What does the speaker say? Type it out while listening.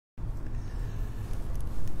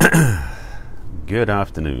Good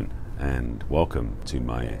afternoon and welcome to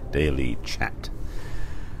my daily chat.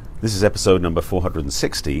 This is episode number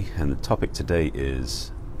 460 and the topic today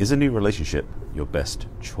is a new relationship your best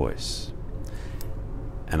choice?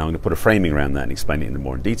 And I'm going to put a framing around that and explain it in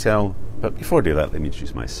more in detail. But before I do that, let me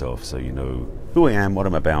introduce myself so you know who I am, what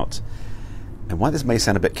I'm about, and why this may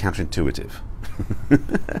sound a bit counterintuitive.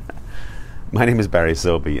 My name is Barry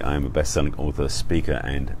Selby. I'm a best-selling author, speaker,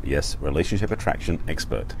 and yes, relationship attraction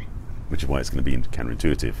expert, which is why it's going to be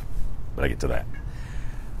counterintuitive, but I get to that.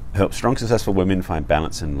 I help strong, successful women find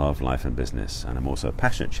balance in love, life, and business, and I'm also a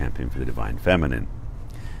passionate champion for the divine feminine.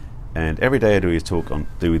 And every day I do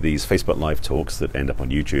these Facebook Live talks that end up on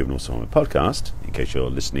YouTube and also on my podcast, in case you're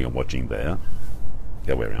listening or watching there,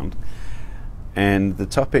 the other way around. And the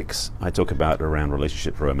topics I talk about are around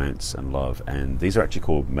relationship, romance, and love. And these are actually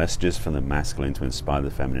called Messages from the Masculine to Inspire the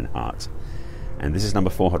Feminine Heart. And this is number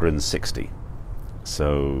 460.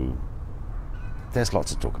 So there's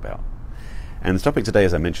lots to talk about. And the topic today,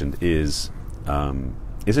 as I mentioned, is a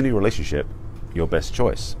new relationship your best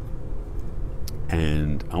choice?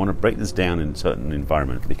 And I want to break this down in a certain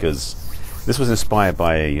environment because this was inspired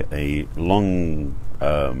by a long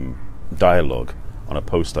dialogue on a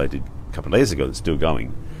post I did a couple of days ago that's still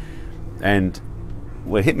going. And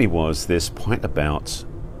what hit me was this point about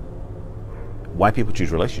why people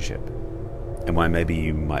choose relationship and why maybe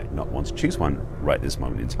you might not want to choose one right this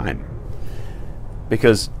moment in time.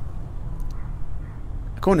 Because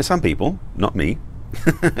according to some people, not me,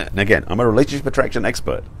 and again, I'm a relationship attraction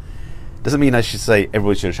expert, doesn't mean I should say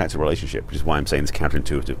everybody should attract a relationship, which is why I'm saying this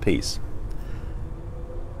counterintuitive piece.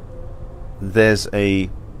 There's a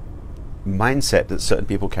mindset that certain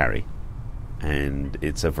people carry, and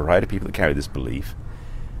it's a variety of people that carry this belief,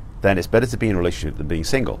 that it's better to be in a relationship than being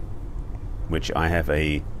single, which I have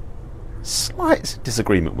a slight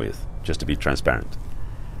disagreement with, just to be transparent.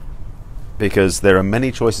 Because there are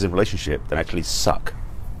many choices in relationship that actually suck,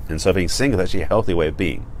 and so being single is actually a healthy way of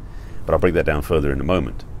being. But I'll break that down further in a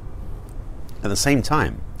moment. At the same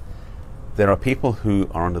time, there are people who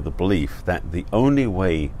are under the belief that the only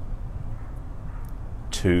way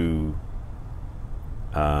to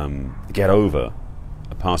get over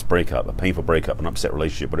a past breakup, a painful breakup, an upset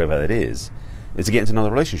relationship, whatever that is to get into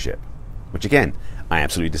another relationship, which again, I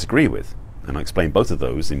absolutely disagree with, and I'll explain both of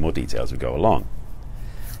those in more detail as we go along.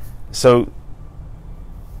 So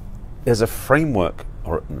there's a framework,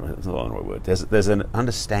 or it's not the right word, there's an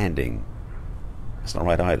understanding, that's not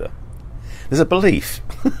right either. There's a belief,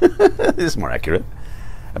 this is more accurate,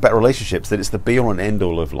 about relationships that it's the be-all and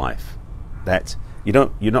end-all of life. That you're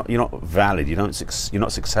not valid, you're not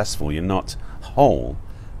successful, you're not whole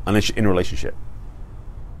unless you're in a relationship.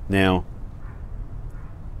 Now,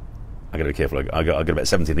 I got to be careful. I got about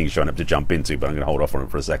 17 things showing up to jump into, but I'm going to hold off on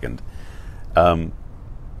it for a second. But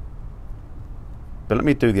let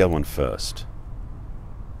me do the other one first.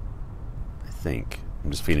 I think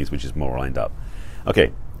I'm just feeling which is more lined up.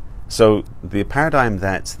 Okay. So the paradigm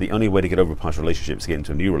that the only way to get over a past relationship is to get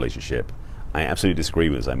into a new relationship, I absolutely disagree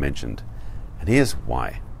with, as I mentioned. And here's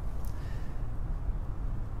why.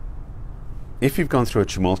 If you've gone through a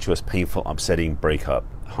tumultuous, painful, upsetting breakup,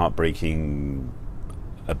 heartbreaking,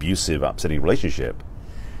 abusive, upsetting relationship,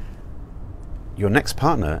 your next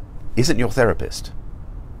partner isn't your therapist.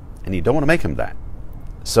 And you don't want to make them that.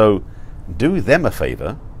 So do them a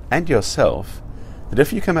favor, and yourself, that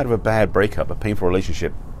if you come out of a bad breakup, a painful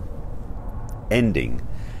relationship ending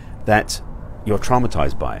that you're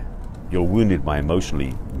traumatized by, you're wounded by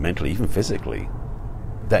emotionally, mentally, even physically,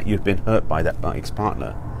 that you've been hurt by that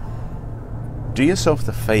ex-partner, do yourself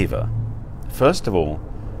the favor, first of all,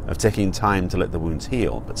 of taking time to let the wounds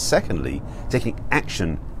heal, but secondly, taking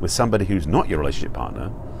action with somebody who's not your relationship partner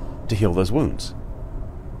to heal those wounds.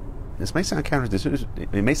 This may sound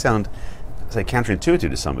counterintuitive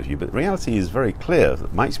to some of you, but the reality is very clear.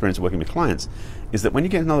 My experience of working with clients is that when you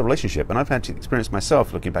get in another relationship, and I've had to experience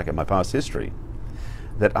myself looking back at my past history,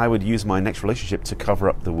 that I would use my next relationship to cover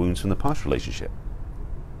up the wounds from the past relationship.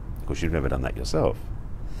 Of course, you've never done that yourself.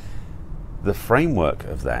 The framework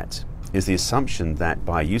of that is the assumption that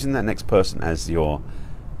by using that next person as your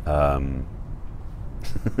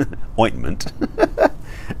ointment,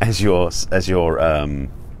 as your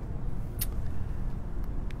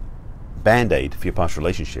band-aid for your past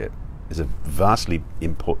relationship, is a vastly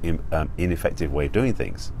ineffective way of doing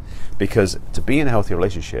things. Because to be in a healthy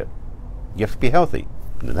relationship, you have to be healthy.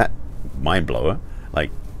 And that mind blower,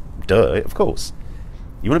 like, duh, of course.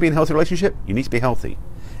 You want to be in a healthy relationship? You need to be healthy.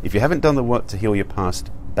 If you haven't done the work to heal your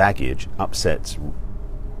past baggage, upsets,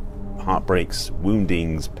 heartbreaks,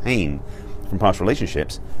 woundings, pain from past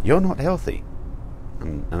relationships, you're not healthy.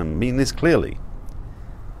 And I mean this clearly.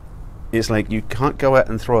 It's like you can't go out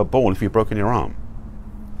and throw a ball if you've broken your arm.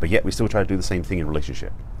 But yet we still try to do the same thing in a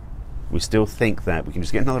relationship. We still think that we can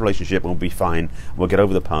just get another relationship and we'll be fine. We'll get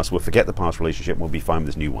over the past. We'll forget the past relationship and we'll be fine with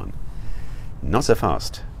this new one. Not so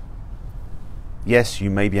fast. Yes, you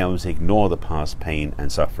may be able to ignore the past pain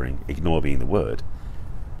and suffering, ignore being the word,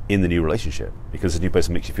 in the new relationship, because the new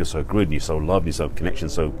person makes you feel so good and you're so loved, you're so connection,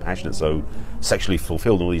 so passionate, so sexually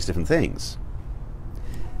fulfilled, and all these different things.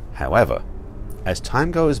 However, as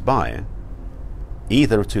time goes by,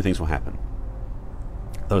 either of two things will happen.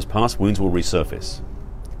 Those past wounds will resurface.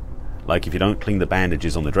 Like if you don't clean the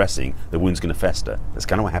bandages on the dressing, the wound's going to fester. That's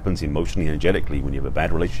kind of what happens emotionally, energetically, when you have a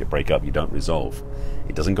bad relationship breakup you don't resolve.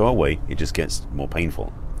 It doesn't go away, it just gets more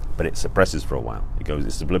painful. But it suppresses for a while. It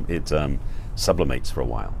sublimates for a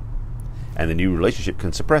while. And the new relationship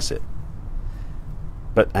can suppress it.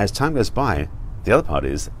 But as time goes by, the other part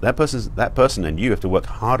is that person and you have to work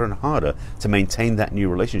harder and harder to maintain that new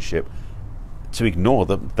relationship, to ignore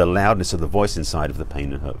the loudness of the voice inside of the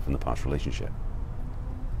pain and hurt from the past relationship.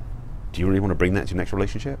 Do you really want to bring that to your next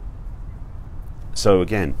relationship? So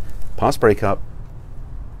again, past breakup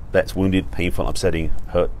that's wounded, painful, upsetting,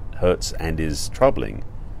 hurts and is troubling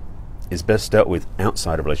is best dealt with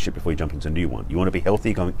outside a relationship before you jump into a new one. You want to be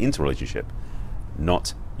healthy going into a relationship,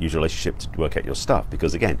 not use a relationship to work out your stuff.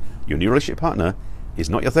 Because again, your new relationship partner is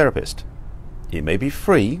not your therapist. It may be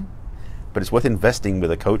free, but it's worth investing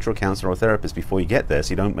with a coach or a counselor or a therapist before you get there, so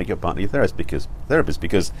you don't make your partner your therapist.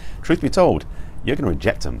 Because truth be told, you're going to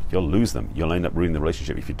reject them, you'll lose them, you'll end up ruining the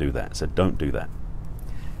relationship if you do that. So don't do that.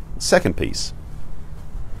 Second piece,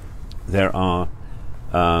 there are,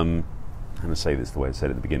 I'm going to say this the way I said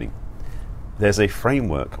at the beginning. There's a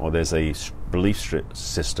framework, or there's a belief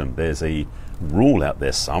system, there's a rule out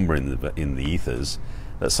there somewhere in the ethers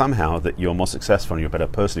that somehow that you're more successful and you're a better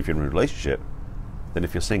person if you're in a relationship than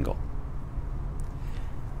if you're single.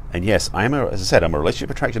 And yes, as I said, I'm a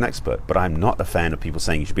relationship attraction expert, but I'm not a fan of people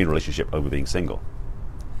saying you should be in a relationship over being single.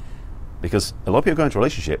 Because a lot of people go into a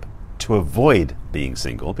relationship to avoid being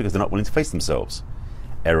single because they're not willing to face themselves.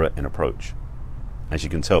 Error in approach. As you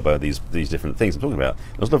can tell by these different things I'm talking about,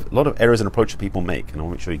 there's a lot of errors in approach that people make, and I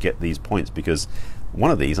want to make sure you get these points, because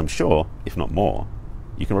one of these, I'm sure, if not more,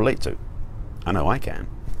 you can relate to. I know I can,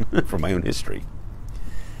 from my own history.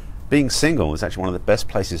 Being single is actually one of the best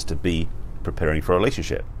places to be preparing for a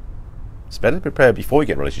relationship. It's better to prepare before you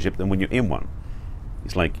get a relationship than when you're in one.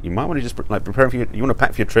 It's like you might want to just prepare for you want to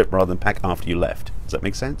pack for your trip rather than pack after you left. Does that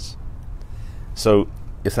make sense? So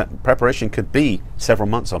if that preparation could be several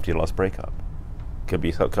months after your last breakup, could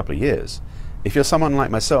be a couple of years. If you're someone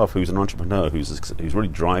like myself who's an entrepreneur, who's really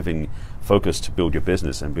driving focus to build your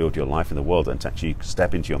business and build your life in the world and to actually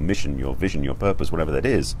step into your mission, your vision, your purpose, whatever that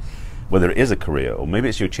is, whether it is a career or maybe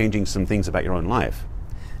it's you're changing some things about your own life,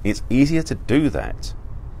 it's easier to do that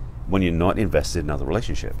when you're not invested in another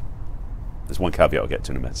relationship. There's one caveat I'll get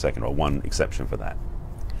to in a second, or one exception for that.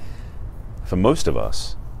 For most of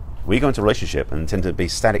us, we go into a relationship and tend to be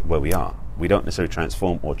static where we are. We don't necessarily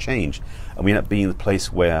transform or change, and we end up being the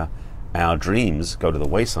place where our dreams go to the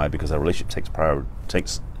wayside because our relationship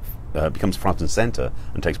becomes front and center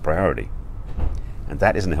and takes priority. And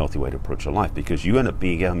that isn't a healthy way to approach your life, because you end up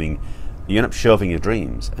shelving your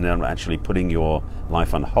dreams and then actually putting your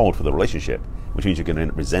life on hold for the relationship, which means you're going to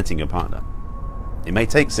end up resenting your partner. It may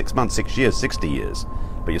take 6 months, 6 years, 60 years,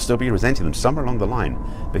 but you'll still be resenting them somewhere along the line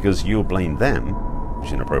because you'll blame them, which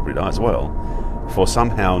is inappropriate as well, for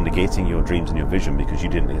somehow negating your dreams and your vision because you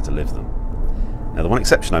didn't get to live them. Now, the one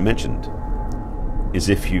exception I mentioned is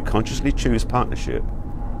if you consciously choose partnership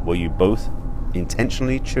where you both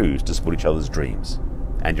intentionally choose to support each other's dreams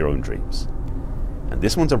and your own dreams. And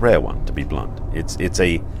this one's a rare one, to be blunt. It's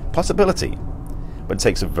a possibility, but it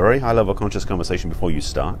takes a very high level conscious conversation before you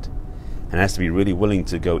start, and has to be really willing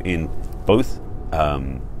to go in both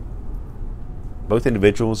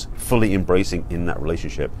individuals fully embracing in that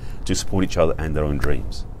relationship to support each other and their own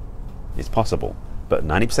dreams. It's possible, but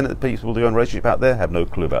 90% of the people who are in a relationship out there have no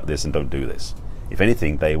clue about this and don't do this. If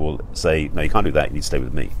anything, they will say, no, you can't do that, you need to stay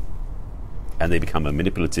with me. And they become a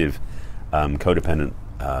manipulative, codependent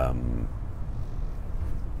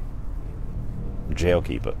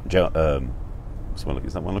jailkeeper. Is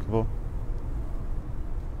that what I'm looking for?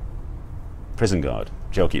 Prison guard,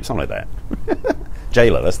 jailkeeper, something like that.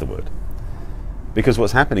 Jailer, that's the word. Because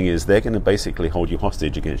what's happening is they're going to basically hold you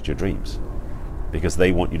hostage against your dreams because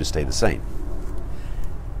they want you to stay the same.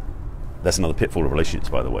 That's another pitfall of relationships,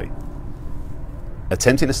 by the way.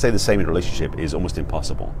 Attempting to stay the same in a relationship is almost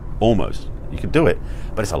impossible. Almost. You can do it,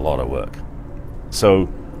 but it's a lot of work. So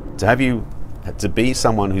to be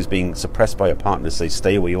someone who's being suppressed by your partner, say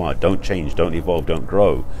stay where you are, don't change, don't evolve, don't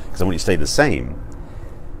grow, because I want you to stay the same,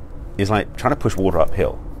 is like trying to push water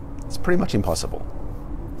uphill. It's pretty much impossible.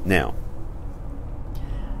 Now,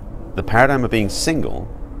 the paradigm of being single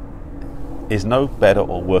is no better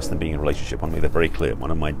or worse than being in a relationship. I want to make that very clear.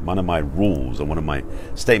 One of my rules, or one of my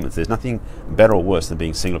statements, there's nothing better or worse than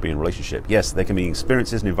being single or being in a relationship. Yes, there can be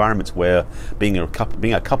experiences and environments where being a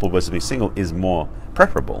couple versus being single is more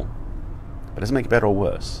preferable, but it doesn't make it better or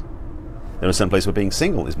worse. There are some places where being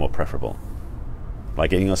single is more preferable, like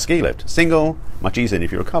getting a ski lift. Single, much easier than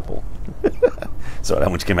if you're a couple. So that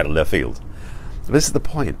one came out of left field. But this is the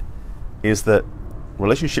point, is that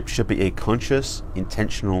relationships should be a conscious,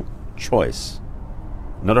 intentional choice,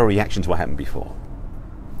 not a reaction to what happened before.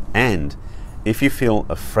 And if you feel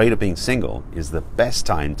afraid of being single, is the best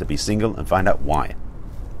time to be single and find out why.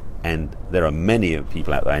 And there are many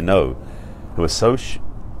people out there I know who are so shit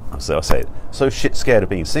scared of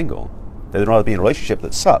being single that they'd rather be in a relationship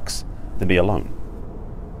that sucks than be alone.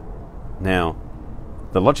 Now,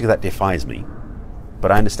 the logic of that defies me,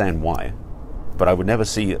 but I understand why. But I would never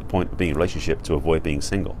see a point of being in a relationship to avoid being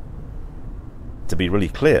single. To be really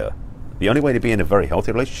clear, the only way to be in a very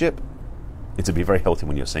healthy relationship is to be very healthy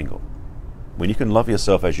when you're single. When you can love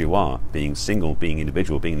yourself as you are, being single, being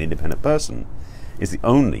individual, being an independent person, is the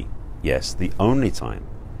only time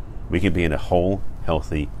we can be in a whole,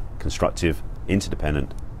 healthy, constructive,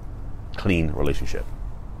 interdependent, clean relationship.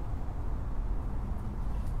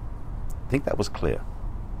 I think that was clear.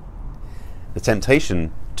 The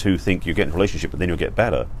temptation to think you get in a relationship but then you'll get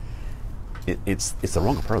better, it's the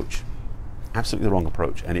wrong approach. Absolutely the wrong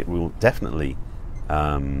approach, and it will definitely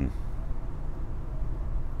bite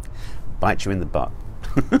you in the butt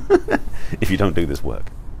if you don't do this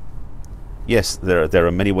work. Yes, there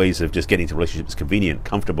are many ways of just getting into relationships convenient,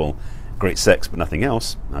 comfortable, great sex, but nothing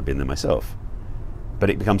else. I've been there myself. But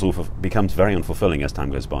it becomes very unfulfilling as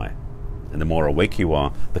time goes by. And the more awake you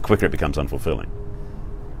are, the quicker it becomes unfulfilling.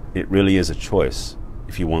 It really is a choice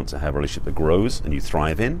if you want to have a relationship that grows and you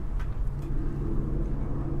thrive in,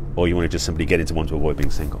 or you want to just simply get into one to avoid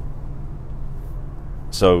being single.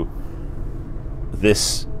 So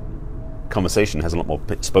this conversation has a lot more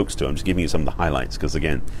spokes to it. I'm just giving you some of the highlights because,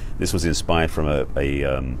 again, this was inspired from a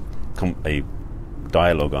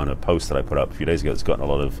dialogue on a post that I put up a few days ago. It's gotten a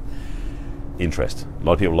lot of interest. A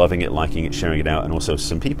lot of people loving it, liking it, sharing it out, and also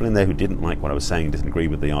some people in there who didn't like what I was saying, didn't agree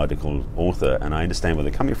with the article author, and I understand where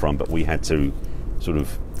they're coming from, but we had to sort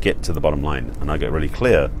of get to the bottom line, and I get really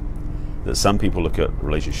clear that some people look at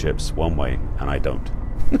relationships one way and I don't.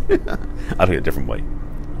 I look at it a different way.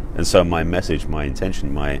 And so my message, my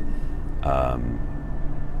intention, my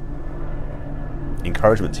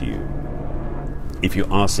encouragement to you, if you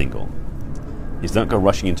are single, is don't go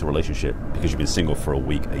rushing into a relationship because you've been single for a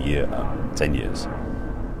week, a year, 10 years.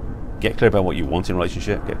 Get clear about what you want in a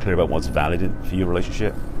relationship, get clear about what's valid for your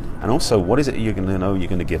relationship, and also what is it you're going to know you're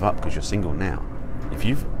going to give up because you're single now. If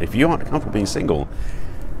you aren't comfortable being single,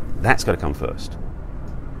 that's got to come first.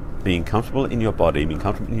 Being comfortable in your body, being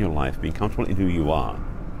comfortable in your life, being comfortable in who you are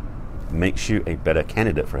makes you a better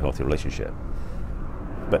candidate for a healthy relationship.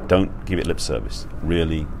 But don't give it lip service.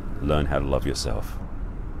 Really learn how to love yourself.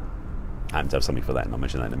 I happen to have something for that, and I'll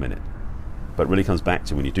mention that in a minute. But it really comes back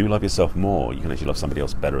to when you do love yourself more, you can actually love somebody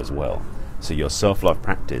else better as well. So your self-love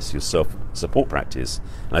practice, your self-support practice,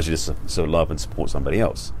 allows you to so love and support somebody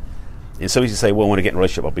else. It's so easy to say, well, when I get in a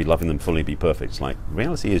relationship, I'll be loving them fully, be perfect. It's like, the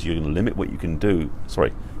reality is you're going to limit what you can do,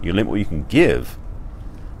 you limit what you can give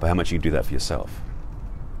by how much you can do that for yourself.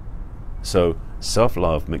 So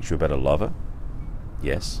self-love makes you a better lover,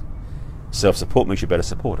 yes. Self-support makes you a better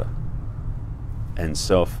supporter. And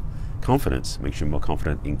self-confidence makes you more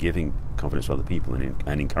confident in giving confidence to other people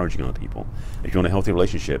and encouraging other people. If you want a healthy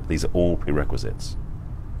relationship, these are all prerequisites.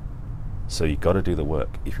 So you've got to do the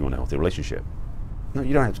work if you want a healthy relationship. No,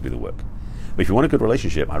 you don't have to do the work. But if you want a good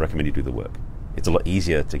relationship, I recommend you do the work. It's a lot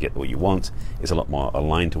easier to get what you want. It's a lot more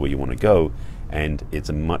aligned to where you want to go. And it's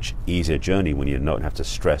a much easier journey when you don't have to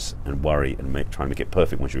stress and worry and try and make it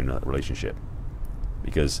perfect once you're in that relationship.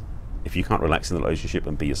 Because if you can't relax in the relationship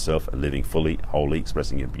and be yourself and living fully, wholly,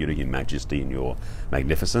 expressing your beauty, your majesty, and your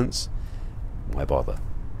magnificence, why bother?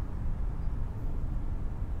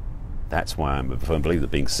 That's why I'm a firm believer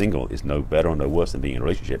that being single is no better or no worse than being in a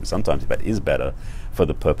relationship. And sometimes that is better for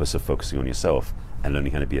the purpose of focusing on yourself and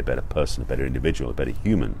learning how to be a better person, a better individual, a better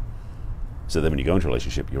human. So that when you go into a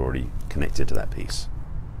relationship, you're already connected to that piece.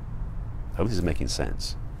 I hope this is making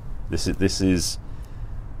sense. This is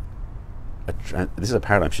a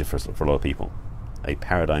paradigm shift for a lot of people, a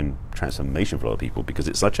paradigm transformation for a lot of people, because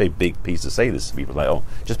it's such a big piece to say this to people. Like, oh,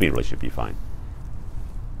 just be in a relationship, you're fine.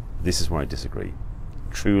 This is where I disagree.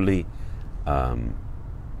 Truly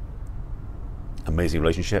amazing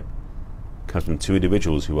relationship comes from two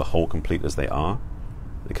individuals who are whole, complete as they are.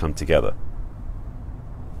 They come together.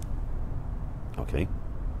 Okay.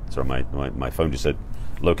 Sorry, my phone just said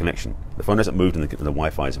low connection. The phone hasn't moved and the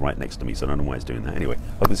Wi-Fi is right next to me, so I don't know why it's doing that. Anyway,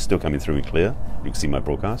 hope this is still coming through and clear. You can see my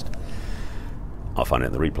broadcast. I'll find it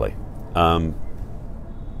in the replay.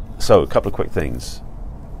 So, a couple of quick things.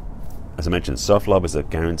 As I mentioned, self-love is a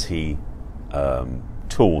guarantee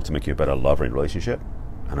tool to make you a better lover in a relationship.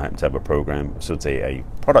 And I happen to have a program, so it's a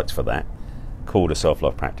product for that, called a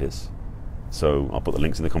self-love practice. So I'll put the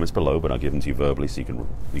links in the comments below, but I'll give them to you verbally so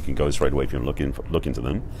you can go straight away if you want to look into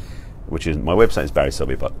them. Which is, my website is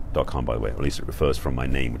barryselby.com, by the way, or at least it refers from my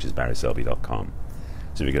name, which is barryselby.com.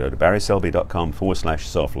 So if you go to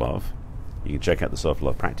barryselby.com/self-love, you can check out the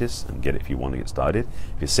self-love practice and get it if you want to get started.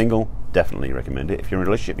 If you're single, definitely recommend it. If you're in a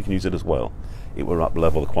relationship, you can use it as well. It will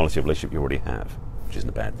up-level the quality of relationship you already have, which isn't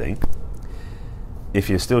a bad thing. If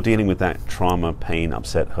you're still dealing with that trauma, pain,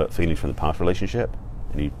 upset, hurt feelings from the past relationship,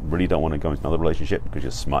 and you really don't want to go into another relationship because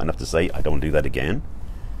you're smart enough to say, I don't want to do that again,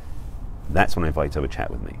 that's when I invite you to have a chat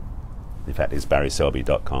with me. In fact, it's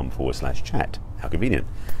barryselby.com/chat. How convenient.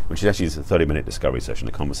 Which is actually a 30-minute discovery session,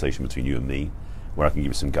 a conversation between you and me, where I can give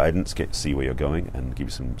you some guidance, get to see where you're going, and give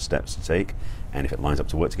you some steps to take. And if it lines up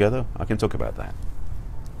to work together, I can talk about that.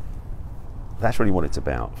 That's really what it's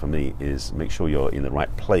about for me, is make sure you're in the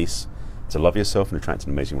right place to love yourself and attract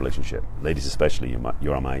an amazing relationship. Ladies especially,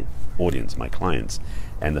 you are my audience, my clients.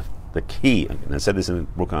 And the key, and I said this in a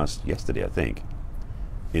broadcast yesterday, I think,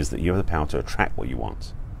 is that you have the power to attract what you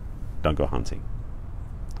want. Don't go hunting.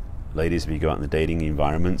 Ladies, if you go out in the dating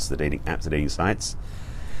environments, the dating apps, the dating sites,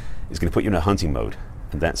 it's going to put you in a hunting mode,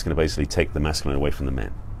 and that's going to basically take the masculine away from the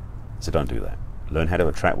men. So don't do that. Learn how to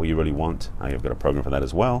attract what you really want. I've got a program for that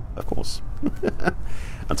as well, of course.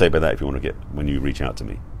 I'll tell you about that if you want to when you reach out to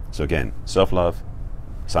me. So again, self-love,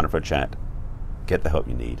 sign up for a chat, get the help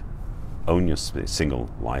you need, own your single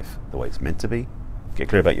life the way it's meant to be, get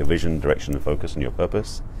clear about your vision, direction, and focus on your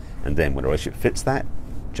purpose, and then when a relationship fits that,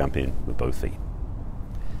 jump in with both feet.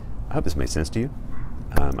 I hope this made sense to you.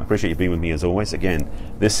 I appreciate you being with me as always. Again,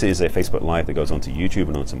 this is a Facebook Live that goes onto YouTube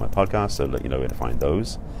and onto my podcast, so I'll let you know where to find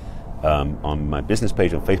those. On my business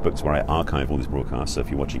page on Facebook is where I archive all these broadcasts, so if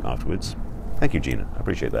you're watching afterwards, thank you, Gina. I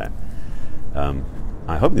appreciate that.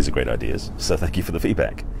 I hope these are great ideas, so thank you for the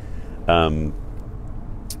feedback.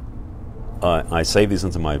 I save these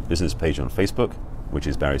onto my business page on Facebook, which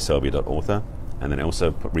is barryselby.author, and then I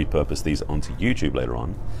also repurpose these onto YouTube later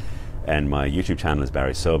on. And my YouTube channel is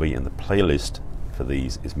Barry Selby, and the playlist for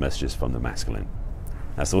these is Messages from the Masculine.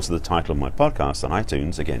 That's also the title of my podcast on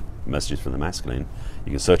iTunes. Again, Messages from the Masculine.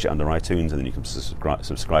 You can search it under iTunes, and then you can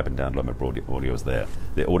subscribe and download my audios there.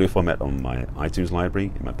 The audio format on my iTunes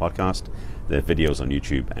library, in my podcast. There are videos on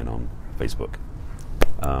YouTube and on Facebook.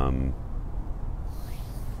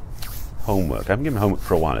 Homework. I haven't given homework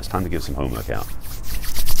for a while. It's time to give some homework out.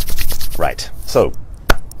 Right. So,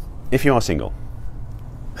 if you are single,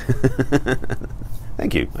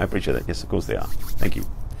 thank you. I appreciate that. Yes, of course they are. Thank you.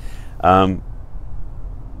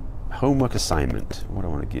 Homework assignment. What I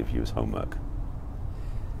want to give you is homework.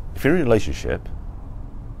 If you're in a relationship,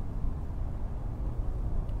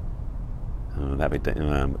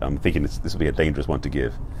 I'm thinking this will be a dangerous one to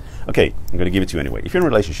give. Okay, I'm going to give it to you anyway. If you're in a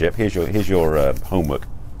relationship, here's your homework.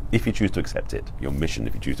 If you choose to accept it, your mission,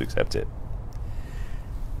 if you choose to accept it,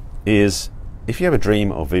 is if you have a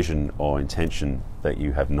dream or vision or intention that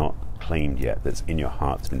you have not claimed yet, that's in your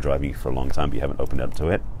heart, that's been driving you for a long time, but you haven't opened up to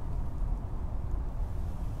it,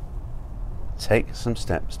 take some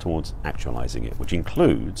steps towards actualizing it, which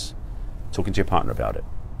includes talking to your partner about it.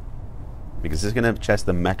 Because this is going to test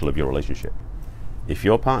the mettle of your relationship. If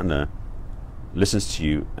your partner listens to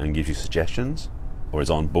you and gives you suggestions, or is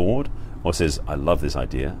on board, or says, I love this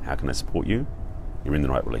idea, how can I support you? You're in the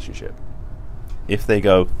right relationship. If they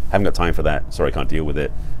go, haven't got time for that, sorry, I can't deal with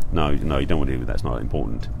it, no, you don't want to deal with that, that's not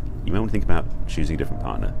important, you may want to think about choosing a different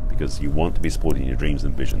partner, because you want to be supporting your dreams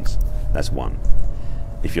and visions. That's one.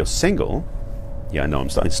 If you're single, yeah, I know I'm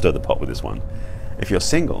starting to stir the pot with this one. If you're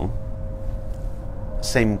single,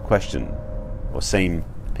 same question, or same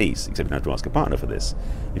piece, except you don't have to ask a partner for this.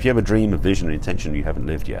 If you have a dream, a vision, an intention you haven't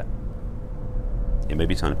lived yet, it may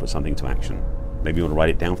be time to put something into action. Maybe you want to write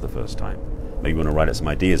it down for the first time. Maybe you want to write out some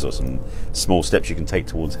ideas or some small steps you can take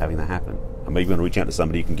towards having that happen. And maybe you want to reach out to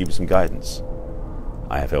somebody who can give you some guidance.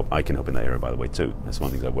 I can help in that area, by the way, too. That's one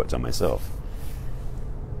of the things I've worked on myself.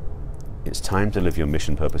 It's time to live your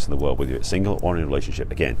mission purpose in the world, whether you're single or in a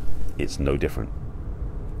relationship. Again, it's no different.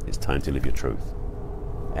 It's time to live your truth.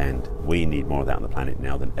 And we need more of that on the planet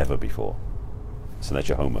now than ever before. So that's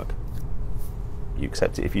your homework. You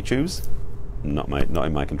accept it if you choose. Not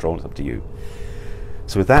in my control, it's up to you.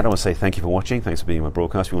 So with that, I want to say thank you for watching. Thanks for being on my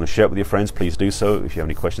broadcast. If you want to share it with your friends, please do so. If you have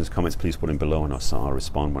any questions, comments, please put them below, and I'll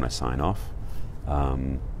respond when I sign off. I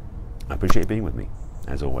appreciate you being with me,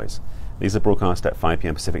 as always. These are broadcast at 5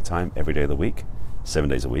 p.m. Pacific time every day of the week, 7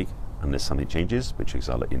 days a week, unless something changes, which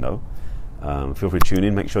I'll let you know. Feel free to tune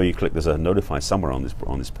in. Make sure you click. There's a notify somewhere on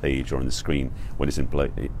this page or on the screen when it's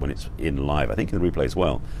in live. I think in the replay as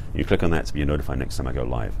well. You click on that to be notified next time I go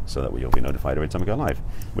live, so that way you'll be notified every time I go live,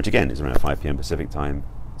 which again is around 5 p.m. Pacific time,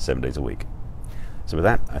 7 days a week. So with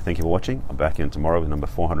that, I thank you for watching. I'm back in tomorrow with number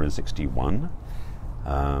 461.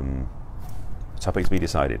 Topics to be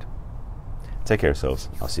decided. Take care of yourselves.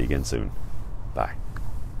 I'll see you again soon. Bye.